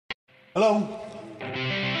Hello?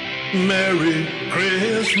 Merry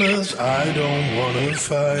Christmas, I don't wanna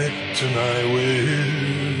fight tonight with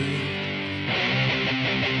you.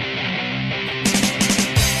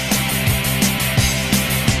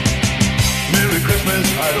 Merry Christmas,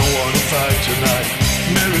 I don't wanna fight tonight.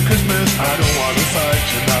 Merry Christmas, I don't wanna fight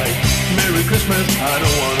tonight. Merry Christmas, I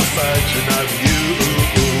don't wanna fight tonight with you.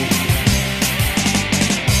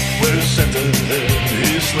 Where's Santa and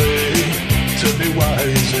his sleigh? Tell me why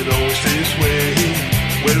is it always this way?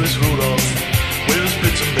 Where is Rudolph? Where is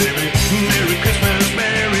Blitzen, baby? Merry Christmas,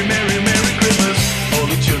 Merry, Merry, Merry Christmas. All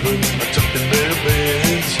the children are tucked in their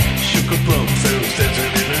beds. Sugar plum fairies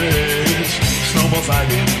dancing in their heads. Snowball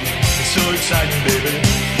fighting, it's so exciting, baby.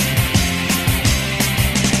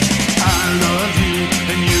 I love you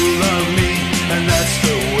and you love me, and that's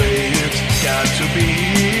the way it's got to be.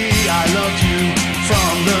 I loved you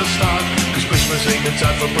from the start, 'cause Christmas ain't the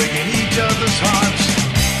time for breaking each other's hearts.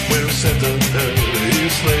 Where is Santa and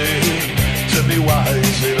his sleigh? Tell me why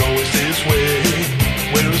is it always this way?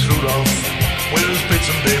 Where is Rudolph? Where is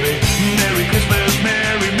Blitzen, baby? Merry Christmas,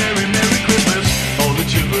 Merry, Merry, Merry Christmas. All the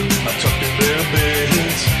children are tucked in their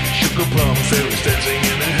beds. Sugar plum fairies dancing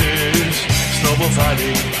in their heads. Snowball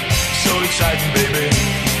fighting, so exciting, baby.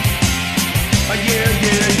 Yeah,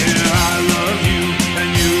 yeah, yeah. I love you and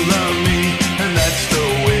you love me, and that's the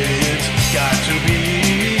way it's got to be.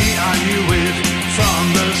 I knew it from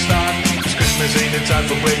the start, 'cause Christmas ain't the time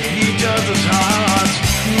for breaking each other's hearts.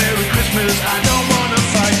 Merry Christmas, I don't wanna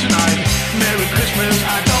fight tonight. Merry Christmas,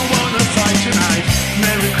 I don't wanna fight tonight.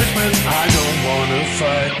 Merry Christmas, I don't wanna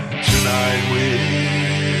fight tonight with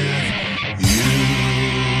you.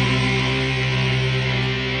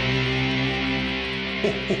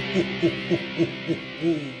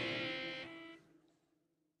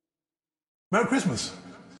 Merry Christmas.